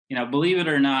believe it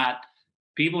or not,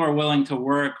 people are willing to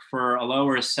work for a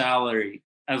lower salary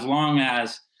as long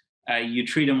as you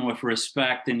treat them with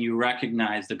respect and you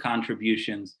recognize the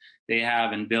contributions they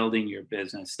have in building your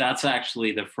business. That's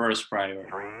actually the first priority.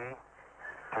 3,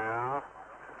 2,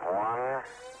 1,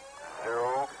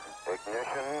 0,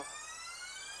 ignition,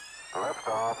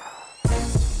 liftoff.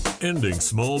 Ending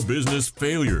small business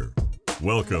failure.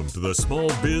 Welcome to the Small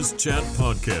Biz Chat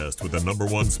podcast with the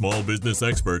 #1 small business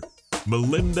expert,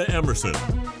 Melinda Emerson.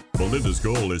 Melinda's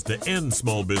goal is to end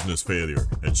small business failure,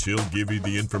 and she'll give you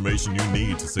the information you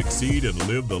need to succeed and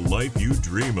live the life you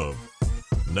dream of.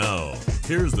 Now,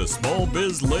 here's the small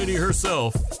biz lady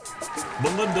herself,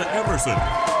 Melinda Emerson.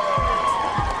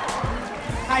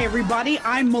 Hi, everybody.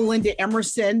 I'm Melinda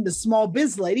Emerson, the small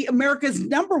biz lady, America's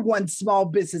 #1 small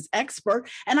business expert,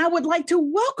 and I would like to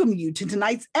welcome you to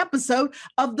tonight's episode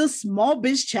of the Small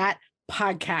Biz Chat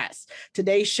podcast.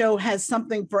 Today's show has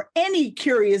something for any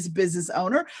curious business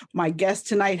owner. My guests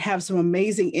tonight have some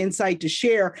amazing insight to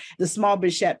share. The Small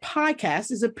Biz Chat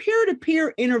podcast is a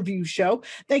peer-to-peer interview show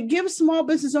that gives small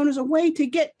business owners a way to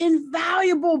get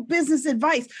invaluable business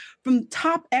advice from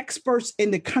top experts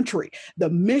in the country. The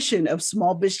mission of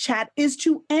Small Biz Chat is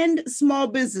to end small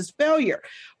business failure.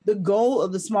 The goal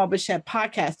of the Small Biz Chat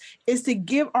podcast is to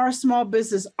give our small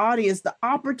business audience the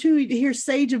opportunity to hear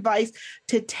sage advice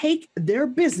to take their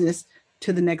business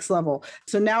to the next level.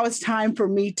 So now it's time for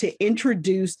me to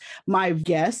introduce my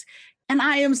guest. And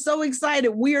I am so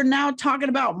excited. We are now talking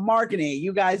about marketing.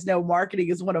 You guys know marketing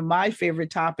is one of my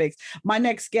favorite topics. My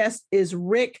next guest is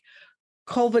Rick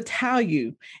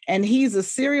Koletavitoglu, and he's a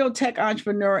serial tech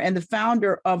entrepreneur and the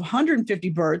founder of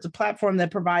 150 Birds, a platform that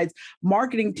provides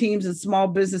marketing teams and small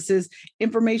businesses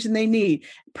information they need.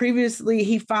 Previously,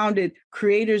 he founded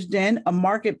Creators Den, a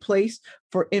marketplace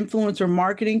for influencer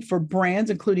marketing for brands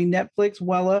including Netflix,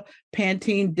 Wella,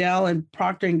 Pantene, Dell, and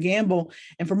Procter & Gamble.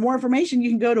 And for more information,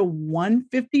 you can go to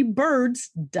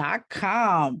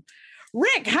 150birds.com.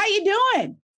 Rick, how you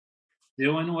doing?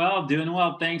 Doing well.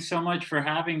 Thanks so much for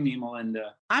having me,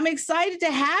 Melinda. I'm excited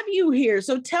to have you here.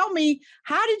 So tell me,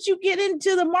 how did you get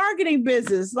into the marketing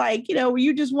business? Were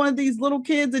you just one of these little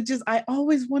kids that I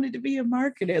always wanted to be a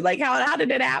marketer? How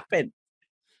did it happen?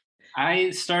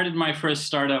 I started my first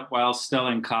startup while still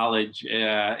in college.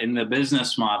 And the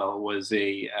business model was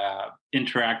a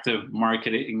interactive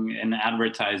marketing and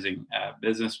advertising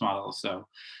business model. So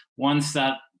once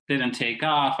that didn't take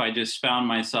off, I just found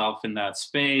myself in that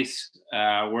space,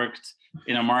 worked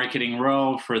in a marketing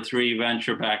role for 3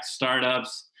 venture-backed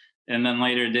startups, and then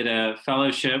later did a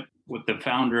fellowship with the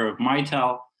founder of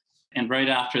Mitel. And right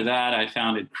after that, I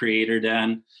founded Creator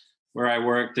Den, where I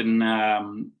worked in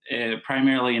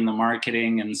primarily in the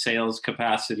marketing and sales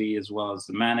capacity, as well as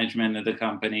the management of the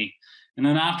company. And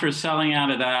then after selling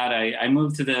out of that, I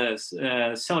moved to the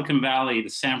Silicon Valley, the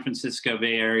San Francisco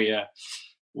Bay Area,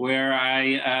 where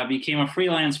I became a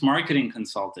freelance marketing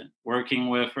consultant, working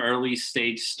with early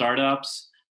stage startups.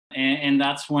 And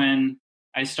that's when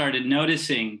I started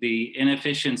noticing the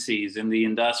inefficiencies in the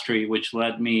industry, which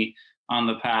led me on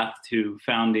the path to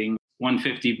founding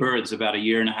 150 Birds about 1.5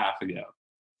 years ago.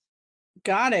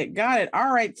 Got it.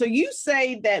 All right. So you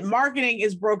say that marketing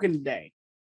is broken today.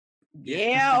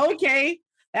 Yeah, okay.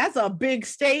 That's a big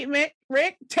statement.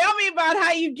 Rick, tell me about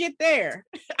how you get there.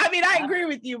 I mean, I agree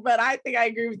with you, but I think I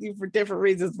agree with you for different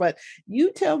reasons. But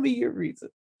you tell me your reason.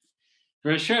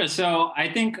 For sure. So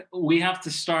I think we have to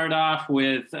start off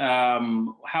with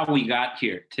how we got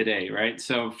here today, right?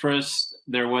 So first,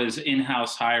 there was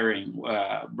in-house hiring,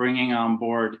 bringing on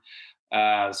board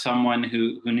someone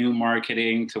who knew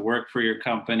marketing to work for your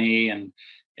company and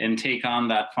take on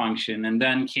that function. And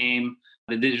then came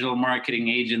the digital marketing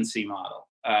agency model.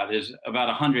 There's about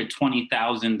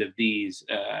 120,000 of these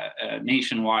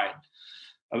nationwide.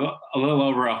 A little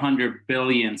over 100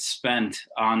 billion spent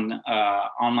on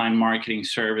online marketing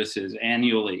services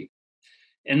annually.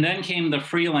 And then came the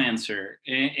freelancer.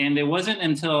 And it wasn't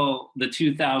until the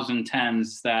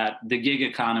 2010s that the gig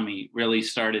economy really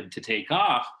started to take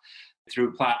off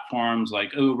through platforms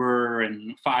like Uber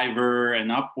and Fiverr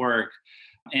and Upwork.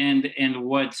 And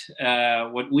what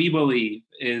we believe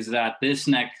is that this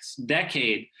next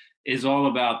decade is all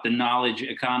about the knowledge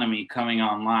economy coming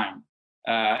online.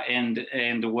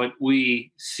 And what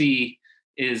we see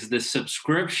is the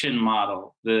subscription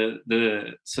model,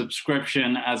 the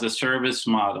subscription as a service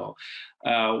model,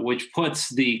 which puts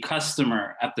the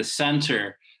customer at the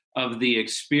center of the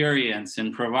experience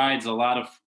and provides a lot of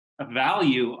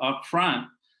value up front,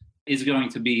 is going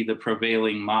to be the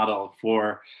prevailing model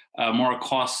for a more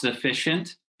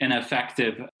cost-efficient and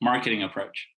effective marketing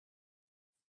approach.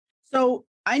 So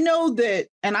I know that,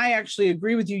 and I actually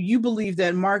agree with you. You believe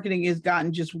that marketing has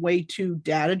gotten just way too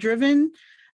data driven.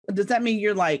 Does that mean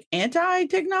you're like anti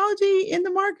technology in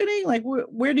the marketing? Like,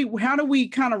 how do we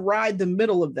kind of ride the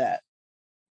middle of that?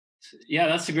 Yeah,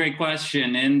 that's a great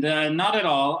question, and not at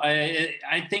all.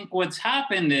 I think what's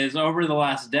happened is over the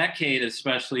last decade,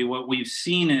 especially, what we've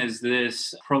seen is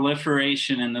this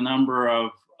proliferation in the number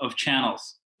of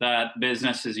channels that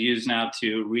businesses use now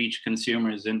to reach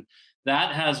consumers, and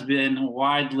that has been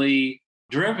widely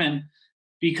driven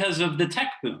because of the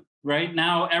tech boom. Right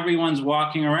now, everyone's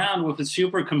walking around with a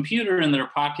supercomputer in their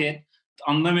pocket,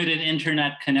 unlimited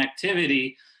internet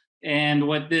connectivity, and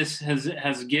what this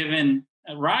has given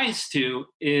rise to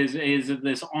is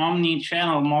this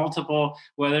omni-channel multiple,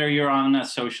 whether you're on a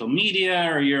social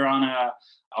media or you're on a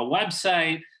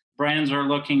website, brands are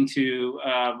looking to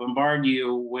bombard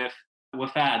you with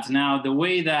ads. Now, the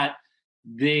way that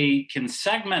they can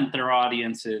segment their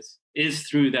audiences is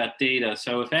through that data.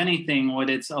 So if anything, what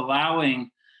it's allowing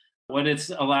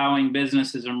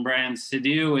businesses and brands to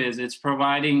do is it's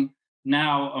providing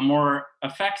now a more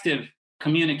effective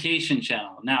communication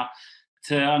channel. Now,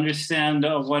 to understand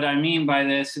what I mean by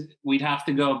this, we'd have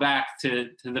to go back to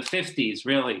the 50s,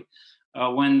 really,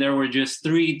 when there were just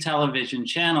 3 television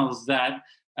channels that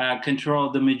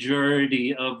controlled the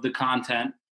majority of the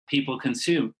content people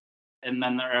consume. And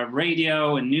then there are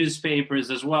radio and newspapers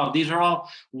as well. These are all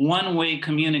one-way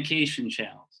communication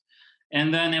channels.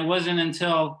 And then it wasn't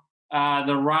until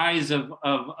the rise of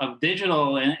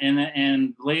digital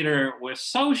and later with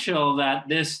social that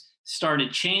this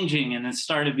started changing, and it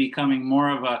started becoming more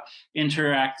of a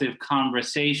interactive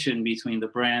conversation between the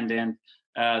brand and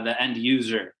the end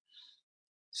user.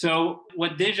 So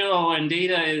what digital and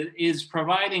data is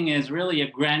providing is really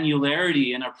a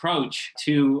granularity and approach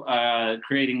to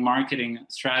creating marketing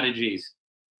strategies.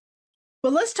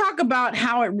 But let's talk about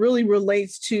how it really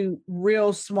relates to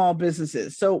real small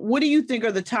businesses. So what do you think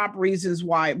are the top reasons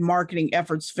why marketing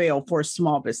efforts fail for a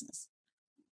small business?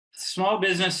 Small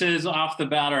businesses off the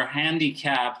bat are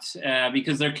handicapped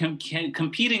because they're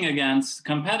competing against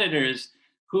competitors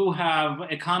who have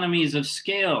economies of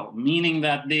scale, meaning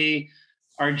that they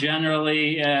are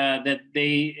generally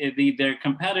their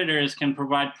competitors can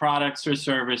provide products or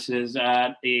services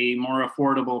at a more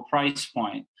affordable price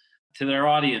point to their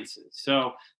audiences.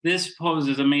 So this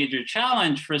poses a major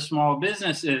challenge for small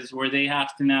businesses where they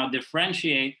have to now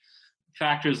differentiate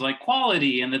factors like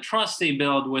quality and the trust they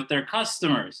build with their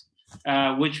customers,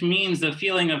 which means the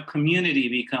feeling of community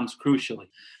becomes crucial.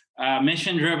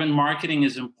 Mission-driven marketing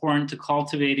is important to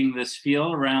cultivating this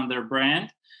feel around their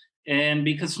brand. And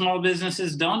because small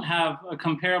businesses don't have a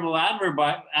comparable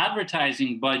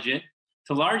advertising budget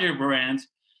to larger brands,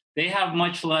 they have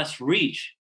much less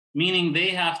reach, meaning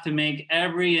they have to make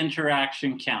every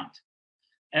interaction count.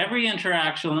 Every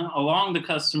interaction along the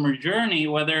customer journey,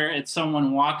 whether it's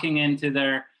someone walking into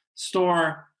their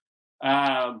store,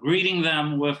 greeting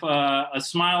them with a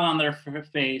smile on their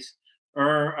face,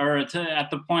 or at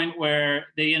the point where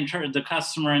the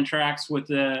customer interacts with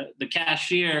the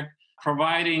cashier,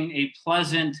 providing a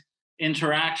pleasant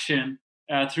interaction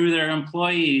through their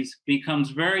employees becomes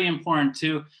very important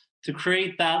to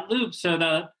create that loop so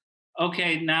that,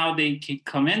 okay, now they can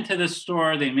come into the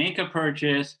store, they make a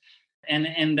purchase,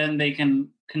 and then they can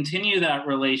continue that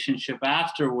relationship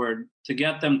afterward to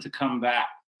get them to come back.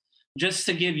 Just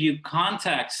to give you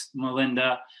context,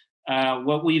 Melinda,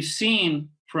 what we've seen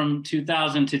from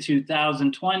 2000 to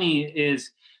 2020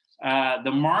 is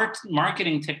the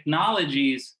marketing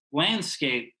technologies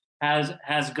landscape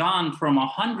has gone from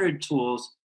 100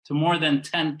 tools to more than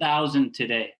 10,000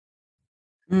 today.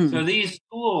 So these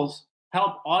tools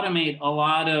help automate a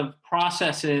lot of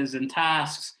processes and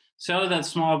tasks so that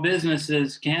small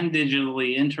businesses can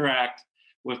digitally interact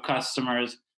with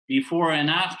customers before and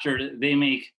after they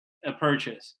make a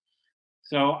purchase.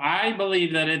 So I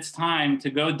believe that it's time to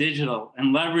go digital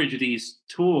and leverage these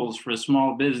tools for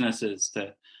small businesses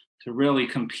to really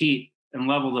compete and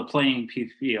level the playing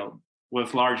field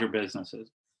with larger businesses.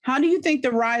 How do you think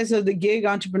the rise of the gig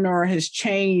entrepreneur has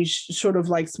changed sort of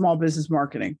like small business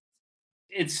marketing?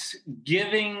 It's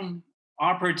giving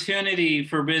opportunity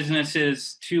for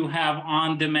businesses to have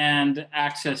on-demand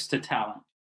access to talent,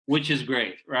 which is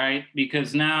great, right?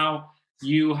 Because now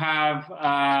you have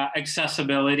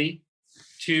accessibility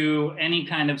to any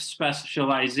kind of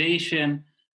specialization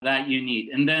that you need.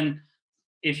 And then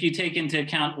if you take into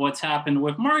account what's happened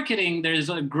with marketing, there's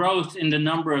a growth in the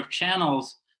number of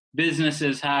channels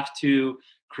businesses have to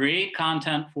create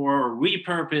content for,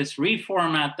 repurpose,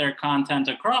 reformat their content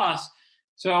across.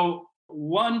 So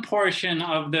one portion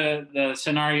of the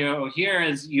scenario here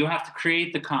is you have to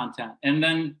create the content, and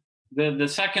then The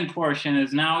second portion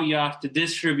is now you have to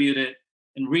distribute it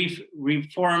and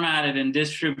reformat it and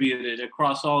distribute it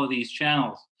across all of these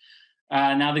channels.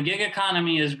 Now, the gig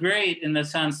economy is great in the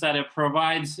sense that it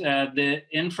provides the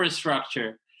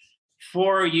infrastructure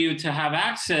for you to have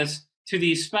access to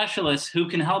these specialists who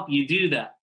can help you do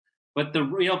that. But the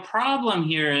real problem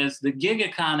here is the gig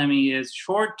economy is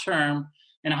short-term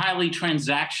and highly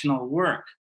transactional work.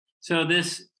 So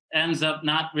this ends up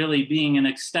not really being an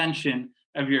extension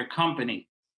of your company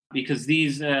because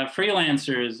these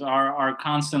freelancers are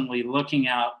constantly looking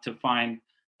out to find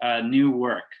new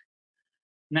work.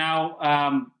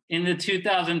 Now, in the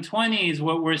 2020s,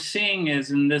 what we're seeing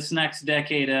is in this next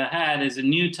decade ahead is a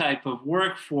new type of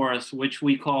workforce, which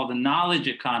we call the knowledge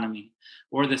economy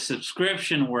or the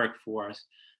subscription workforce,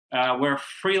 where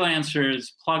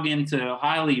freelancers plug into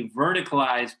highly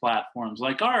verticalized platforms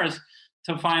like ours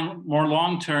to find more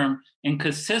long-term and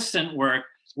consistent work,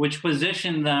 which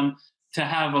position them to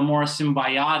have a more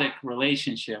symbiotic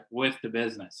relationship with the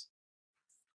business.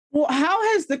 Well, how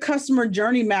has the customer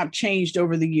journey map changed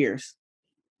over the years?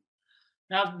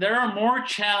 Now, there are more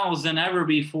channels than ever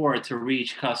before to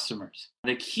reach customers.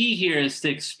 The key here is to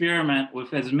experiment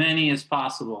with as many as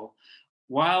possible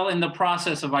while in the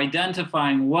process of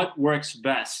identifying what works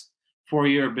best for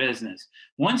your business.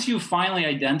 Once you finally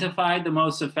identified the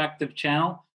most effective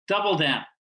channel, double down.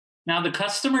 Now, the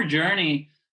customer journey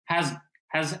has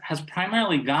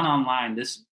primarily gone online.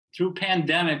 Through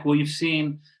pandemic, we've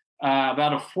seen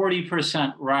about a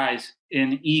 40% rise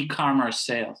in e-commerce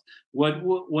sales.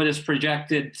 What is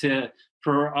projected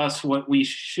for us, what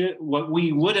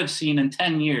we would have seen in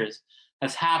 10 years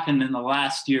has happened in the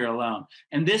last year alone.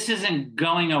 And this isn't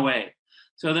going away.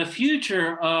 So the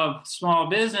future of small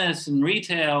business and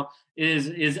retail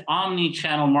is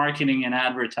omni-channel marketing and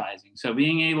advertising. So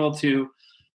being able to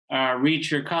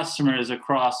reach your customers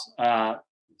across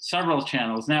several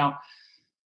channels. Now,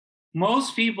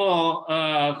 most people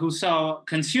who sell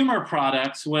consumer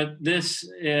products, what this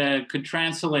could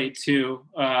translate to,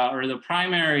 or the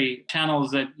primary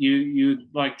channels that you'd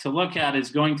like to look at is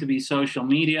going to be social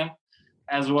media,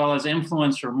 as well as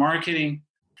influencer marketing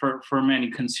for many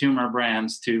consumer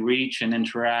brands to reach and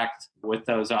interact with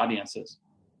those audiences.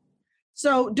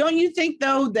 So don't you think,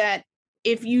 though, that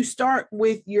if you start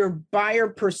with your buyer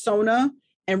persona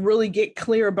and really get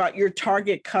clear about your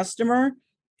target customer,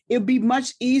 it'd be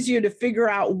much easier to figure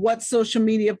out what social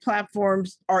media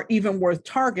platforms are even worth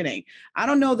targeting? I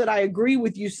don't know that I agree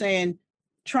with you saying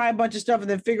try a bunch of stuff and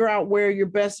then figure out where your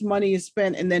best money is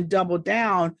spent and then double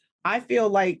down. I feel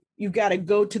like you've got to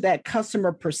go to that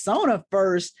customer persona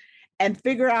first and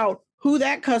figure out who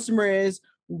that customer is,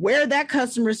 where that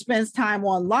customer spends time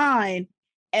online,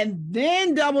 and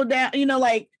then double down,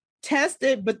 test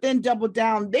it, but then double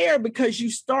down there because you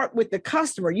start with the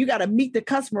customer. You got to meet the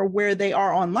customer where they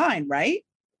are online, right?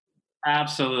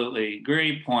 Absolutely.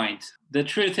 Great point. The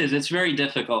truth is it's very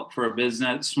difficult for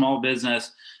a small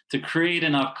business to create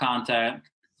enough content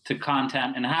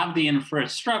and have the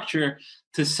infrastructure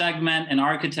to segment and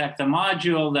architect a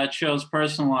module that shows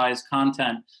personalized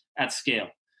content at scale.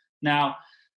 Now,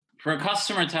 for a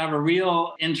customer to have a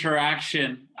real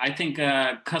interaction, I think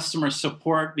customer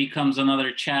support becomes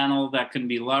another channel that can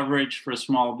be leveraged for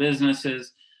small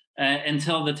businesses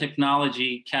until the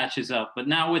technology catches up. But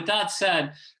now, with that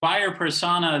said, buyer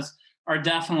personas are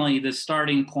definitely the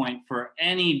starting point for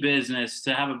any business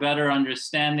to have a better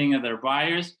understanding of their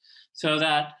buyers so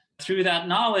that through that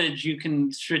knowledge, you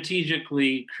can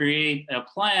strategically create a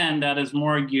plan that is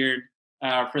more geared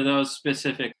for those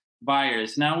specific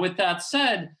buyers. Now, with that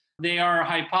said, they are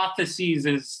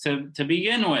hypotheses to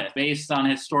begin with based on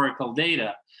historical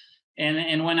data.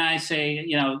 And when I say,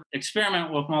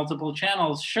 experiment with multiple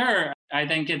channels, sure, I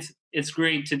think it's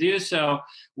great to do so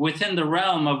within the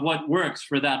realm of what works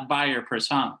for that buyer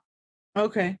persona.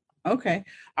 Okay. All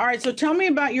right. So tell me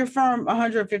about your firm,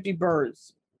 150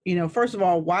 Birds. First of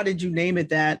all, why did you name it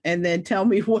that? And then tell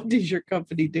me, what does your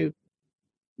company do?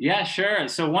 Yeah, sure.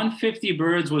 So 150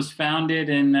 Birds was founded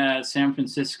in San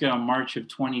Francisco in March of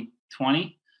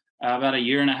 2020, about a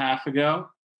year and a half ago.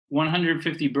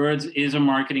 150 Birds is a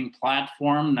marketing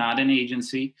platform, not an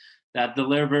agency, that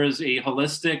delivers a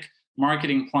holistic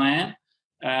marketing plan,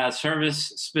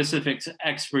 service-specific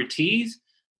expertise,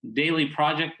 daily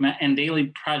project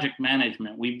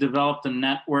management. We've developed a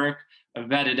network of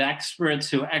vetted experts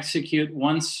who execute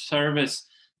one service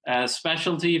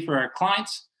specialty for our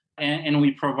clients, and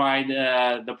we provide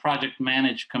the project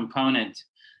managed component.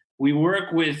 We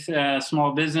work with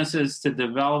small businesses to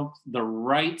develop the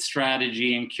right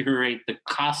strategy and curate the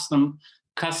custom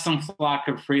flock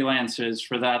of freelancers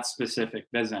for that specific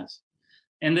business.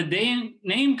 And the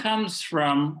name comes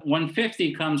from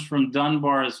 150 comes from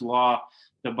Dunbar's law,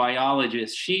 the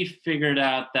biologist. She figured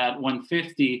out that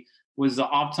 150 was the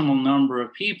optimal number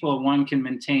of people one can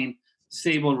maintain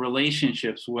stable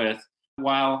relationships with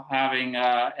while having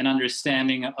an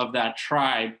understanding of that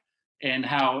tribe and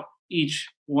how each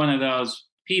one of those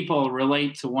people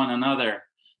relate to one another.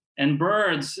 And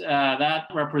birds, that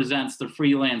represents the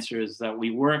freelancers that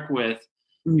we work with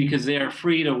because they are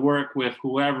free to work with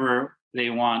whoever they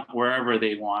want, wherever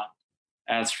they want,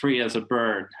 as free as a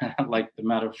bird, like the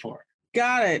metaphor.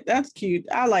 Got it. That's cute.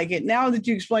 I like it. Now that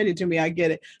you explained it to me, I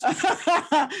get it.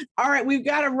 All right, we've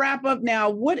got to wrap up now.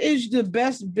 What is the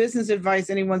best business advice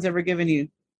anyone's ever given you?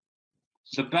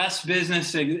 The best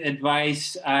business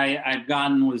advice I've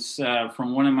gotten was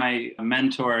from one of my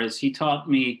mentors. He taught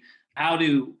me how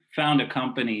to found a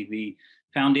company, the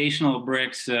foundational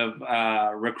bricks of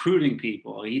recruiting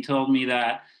people. He told me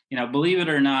that, believe it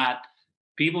or not,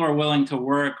 people are willing to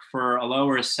work for a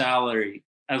lower salary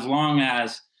as long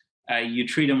as you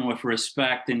treat them with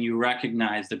respect and you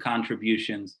recognize the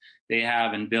contributions they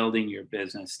have in building your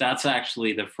business. That's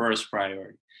actually the first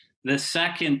priority. The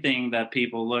second thing that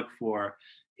people look for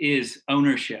is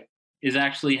ownership, is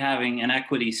actually having an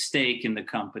equity stake in the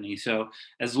company. So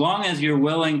as long as you're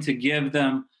willing to give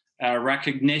them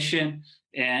recognition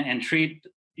and treat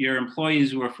your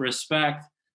employees with respect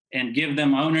and give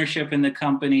them ownership in the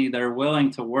company, they're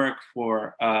willing to work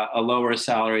for a lower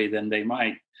salary than they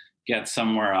might get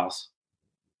somewhere else.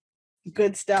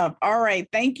 Good stuff. All right.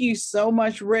 Thank you so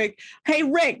much, Rick. Hey,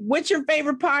 Rick, what's your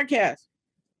favorite podcast?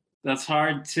 That's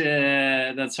hard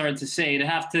to say. It'd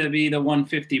have to be the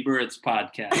 150 Birds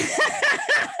podcast.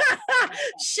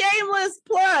 Shameless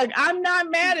plug. I'm not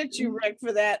mad at you, Rick,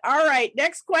 for that. All right.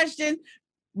 Next question.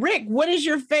 Rick, what is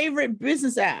your favorite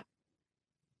business app?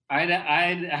 I'd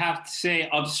have to say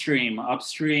Upstream.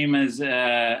 Upstream is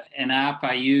an app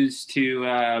I use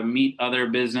to meet other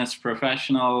business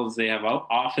professionals. They have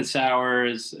office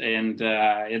hours, and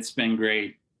it's been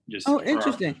great.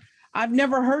 Interesting. I've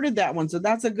never heard of that one, so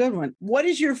that's a good one. What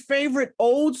is your favorite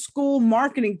old school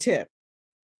marketing tip?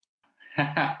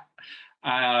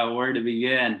 Where to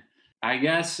begin? I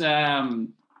guess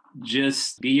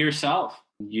just be yourself.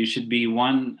 You should be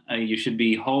you should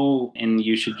be whole, and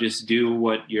you should just do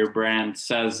what your brand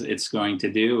says it's going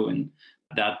to do, and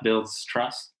that builds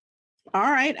trust. All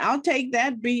right, I'll take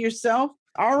that. Be yourself.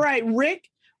 All right, Rick,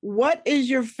 what is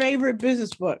your favorite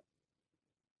business book?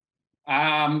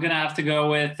 I'm going to have to go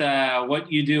with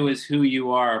What You Do Is Who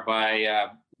You Are by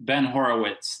Ben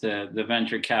Horowitz, the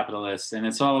venture capitalist. And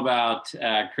it's all about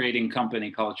creating company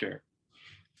culture.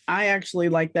 I actually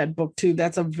like that book too.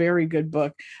 That's a very good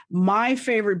book. My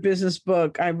favorite business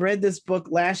book, I read this book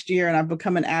last year and I've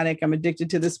become an addict. I'm addicted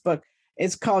to this book.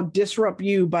 It's called Disrupt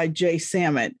You by Jay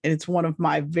Samit. And it's one of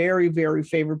my very, very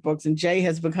favorite books. And Jay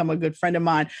has become a good friend of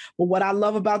mine. But what I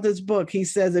love about this book, he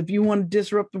says, if you want to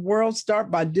disrupt the world, start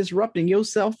by disrupting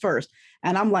yourself first.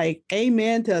 And I'm like,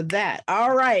 amen to that.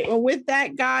 All right. Well, with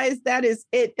that, guys, that is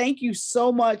it. Thank you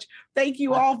so much. Thank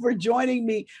you all for joining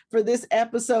me for this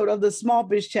episode of the Small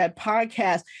Biz Chat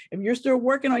podcast. If you're still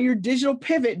working on your digital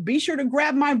pivot, be sure to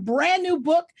grab my brand new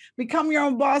book, Become Your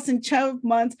Own Boss in 12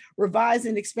 Months, Revised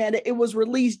and Expanded. It was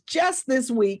released just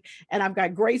this week, and I've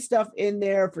got great stuff in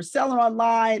there for selling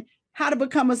online, how to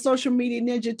become a social media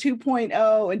ninja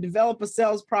 2.0 and develop a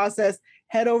sales process.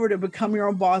 Head over to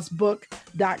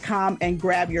becomeyourownbossbook.com and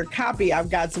grab your copy. I've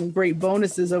got some great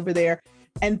bonuses over there.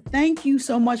 And thank you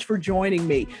so much for joining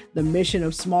me. The mission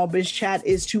of Small Biz Chat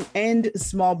is to end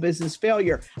small business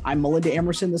failure. I'm Melinda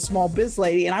Emerson, the Small Biz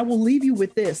Lady, and I will leave you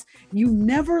with this. You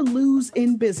never lose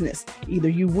in business. Either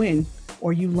you win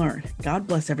or you learn. God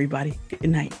bless everybody. Good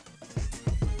night.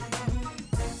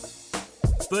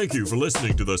 Thank you for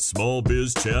listening to the Small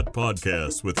Biz Chat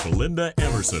podcast with Melinda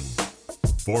Emerson.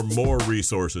 For more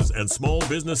resources and small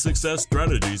business success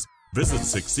strategies, visit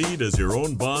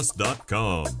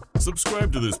succeedasyourownboss.com.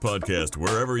 Subscribe to this podcast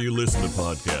wherever you listen to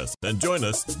podcasts and join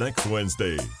us next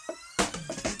Wednesday.